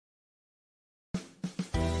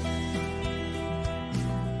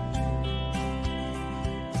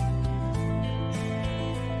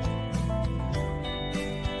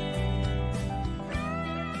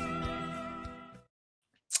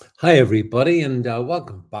Hi, everybody, and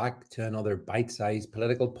welcome back to another bite-sized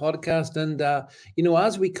political podcast.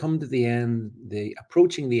 As we come to the end, the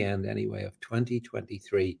approaching the end anyway of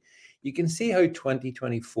 2023, you can see how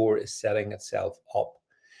 2024 is setting itself up.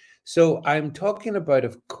 So I'm talking about,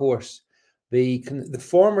 of course, the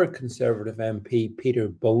former Conservative MP Peter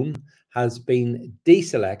Bone has been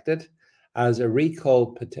deselected as a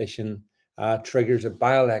recall petition triggers a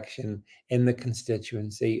by-election in the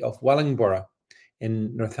constituency of Wellingborough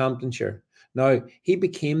in Northamptonshire. Now, he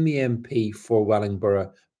became the MP for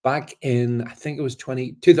Wellingborough back in, I think it was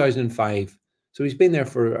 2005. So he's been there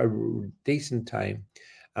for a decent time.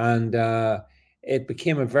 And it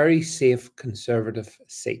became a very safe Conservative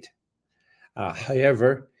seat.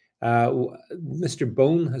 However, Mr.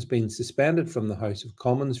 Bone has been suspended from the House of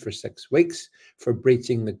Commons for 6 weeks for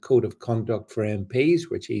breaching the Code of Conduct for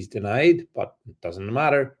MPs, which he's denied, but it doesn't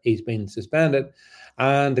matter. He's been suspended.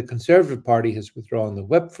 And the Conservative Party has withdrawn the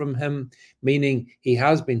whip from him, meaning he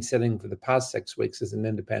has been sitting for the past 6 weeks as an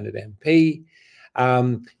independent MP.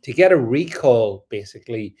 To get a recall,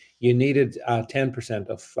 basically, you needed 10%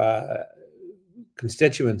 of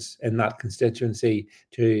constituents in that constituency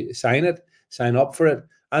to sign up for it,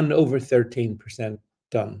 and over 13%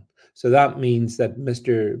 done. So that means that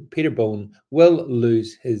Mr. Peter Bone will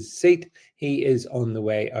lose his seat. He is on the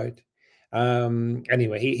way out.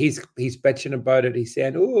 Anyway, he's bitching about it. He's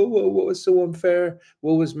saying, "Oh, what was so unfair?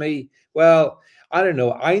 What was me?" Well, I don't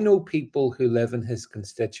know. I know people who live in his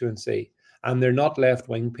constituency, and they're not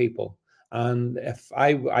left-wing people. And if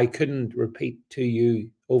I couldn't repeat to you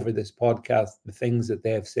over this podcast the things that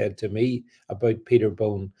they have said to me about Peter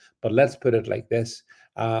Bone, but let's put it like this.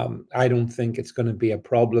 I don't think it's going to be a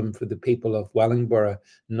problem for the people of Wellingborough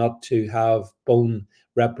not to have Bone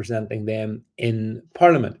representing them in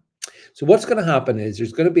Parliament. So what's going to happen is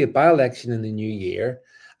there's going to be a by-election in the new year.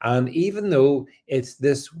 And even though it's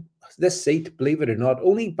this seat, believe it or not,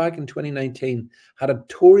 only back in 2019 had a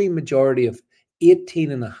Tory majority of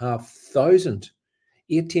 18,500,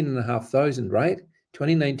 right?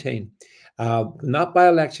 2019. When that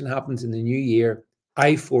by-election happens in the new year,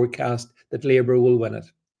 I forecast that Labour will win it.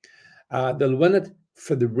 They'll win it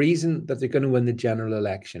for the reason that they're going to win the general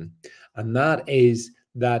election. And that is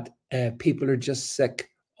that people are just sick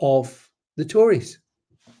of the Tories.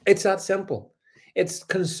 It's that simple. It's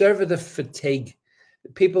conservative fatigue.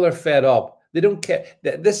 People are fed up. They don't care.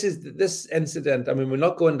 This incident. I mean, we're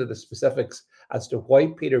not going into the specifics as to why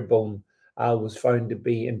Peter Bone was found to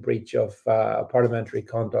be in breach of parliamentary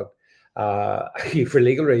conduct for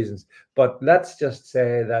legal reasons. But let's just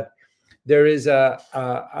say that there is a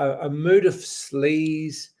mood of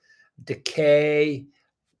sleaze, decay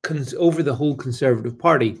over the whole Conservative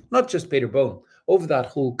Party, not just Peter Bone, over that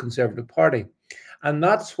whole Conservative Party. And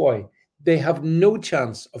that's why they have no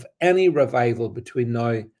chance of any revival between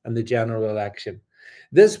now and the general election.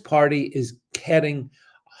 This party is heading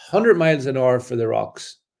 100 miles an hour for the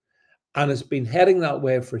rocks, and it's been heading that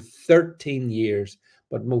way for 13 years.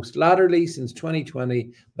 But most latterly, since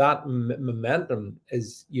 2020, that momentum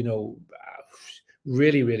is,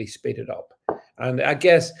 really, really speeded up. And I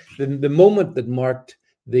guess the moment that marked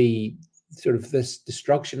the sort of this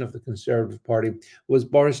destruction of the Conservative Party was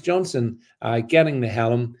Boris Johnson getting the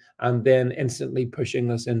helm and then instantly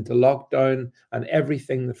pushing us into lockdown and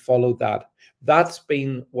everything that followed that. That's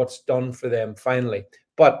been what's done for them finally.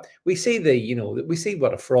 But we see we see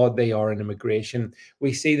what a fraud they are in immigration.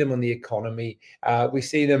 We see them on the economy. We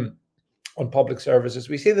see them on public services.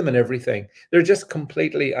 We see them in everything. They're just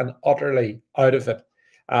completely and utterly out of it.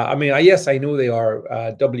 Yes, I know they are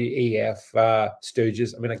WEF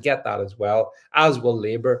stooges. I mean, I get that as well, as will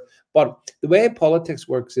Labour. But the way politics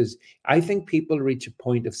works is I think people reach a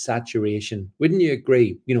point of saturation. Wouldn't you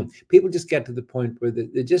agree? People just get to the point where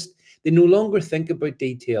they no longer think about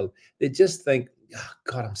detail. They just think, oh,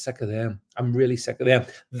 God, I'm sick of them. I'm really sick of them.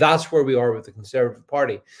 That's where we are with the Conservative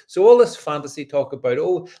Party. So all this fantasy talk about,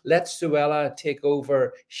 oh, let Suella take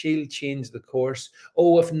over, she'll change the course.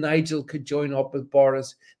 Oh, if Nigel could join up with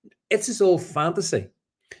Boris. It's just all fantasy.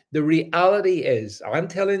 The reality is, I'm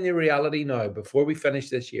telling you reality now, before we finish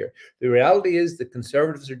this year, the reality is the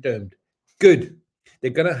Conservatives are doomed. Good.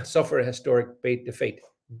 They're going to suffer a historic defeat.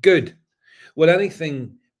 Good. Will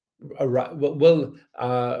anything will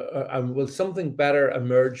something better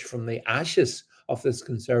emerge from the ashes of this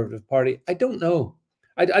Conservative Party? I don't know.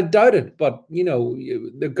 I doubt it, but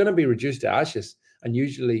they're going to be reduced to ashes, and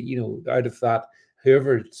usually, out of that,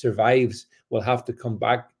 whoever survives will have to come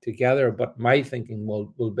back together. But my thinking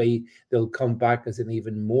will be they'll come back as an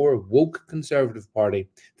even more woke Conservative Party,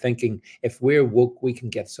 thinking if we're woke, we can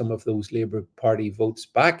get some of those Labour Party votes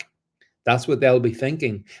back. That's what they'll be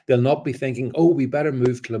thinking. They'll not be thinking, oh, we better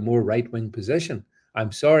move to a more right-wing position.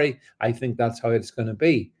 I'm sorry, I think that's how it's going to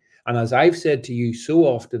be. And as I've said to you so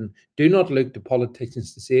often, do not look to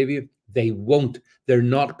politicians to save you. They won't. They're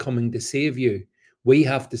not coming to save you. We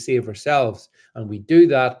have to save ourselves. And we do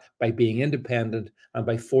that by being independent and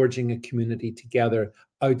by forging a community together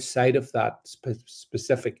outside of that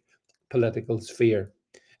specific political sphere.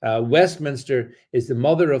 Westminster is the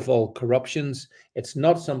mother of all corruptions. It's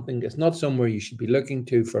not somewhere you should be looking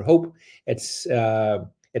to for hope. It's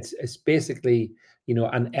basically,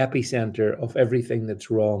 an epicenter of everything that's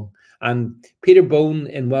wrong. And Peterbone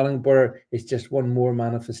in Wellingborough is just one more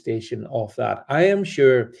manifestation of that. I am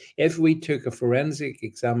sure if we took a forensic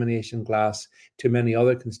examination class to many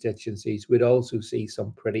other constituencies, we'd also see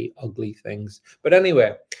some pretty ugly things. But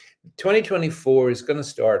anyway, 2024 is going to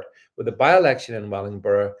start with a by-election in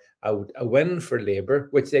Wellingborough, a win for Labour,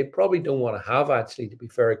 which they probably don't want to have, actually, to be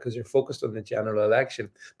fair, because they're focused on the general election,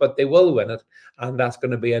 but they will win it, and that's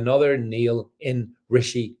going to be another nail in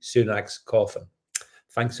Rishi Sunak's coffin.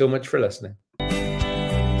 Thanks so much for listening.